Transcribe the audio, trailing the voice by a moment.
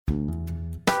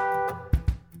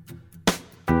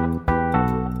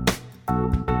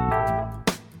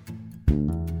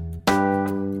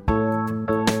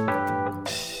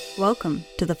Welcome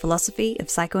to the Philosophy of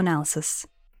Psychoanalysis.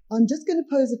 I'm just going to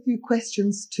pose a few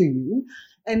questions to you,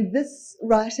 and this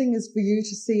writing is for you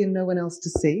to see and no one else to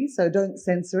see, so don't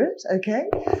censor it, okay?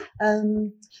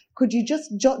 Could you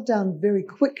just jot down very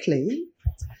quickly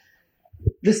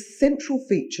the central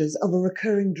features of a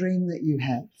recurring dream that you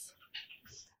have?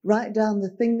 Write down the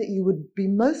thing that you would be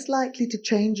most likely to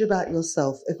change about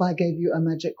yourself if I gave you a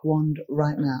magic wand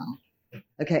right now.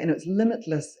 Okay, and it's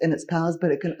limitless in its powers,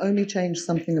 but it can only change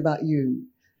something about you.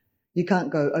 You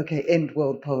can't go, okay, end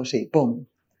world poverty, boom.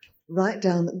 Write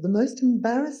down the most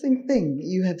embarrassing thing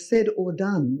you have said or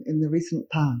done in the recent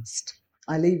past.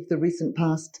 I leave the recent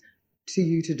past to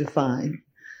you to define.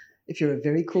 If you're a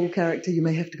very cool character, you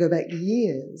may have to go back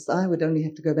years. I would only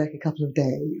have to go back a couple of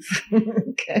days.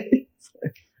 Okay,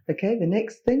 the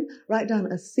next thing, write down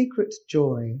a secret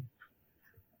joy.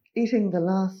 Eating the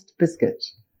last biscuit.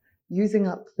 Using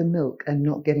up the milk and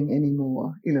not getting any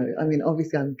more.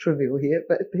 Obviously I'm trivial here,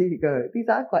 but there you go. These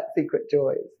are quite secret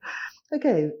joys.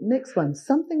 Okay, next one.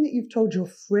 Something that you've told your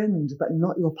friend but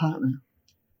not your partner.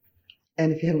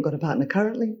 And if you haven't got a partner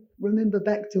currently, remember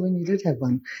back to when you did have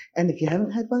one. And if you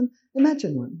haven't had one,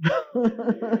 imagine one.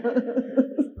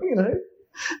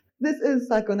 This is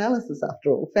psychoanalysis after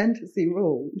all. Fantasy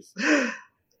rules.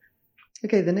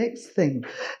 Okay, the next thing.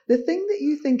 The thing that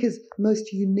you think is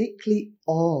most uniquely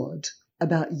odd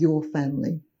about your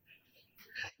family.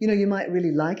 You might really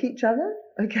like each other,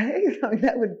 okay?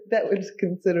 That would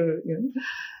consider,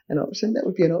 an option. That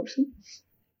would be an option.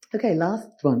 Okay, last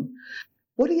one.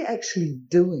 What are you actually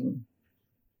doing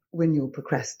when you're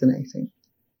procrastinating?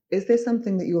 Is there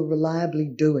something that you're reliably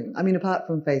doing? Apart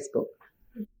from Facebook.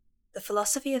 The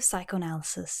Philosophy of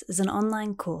Psychoanalysis is an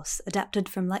online course adapted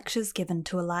from lectures given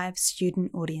to a live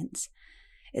student audience.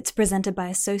 It's presented by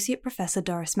Associate Professor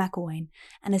Doris McElwain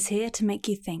and is here to make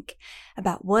you think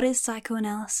about what is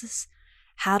psychoanalysis,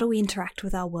 how do we interact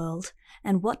with our world,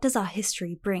 and what does our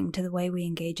history bring to the way we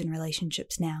engage in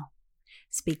relationships now.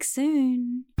 Speak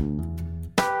soon!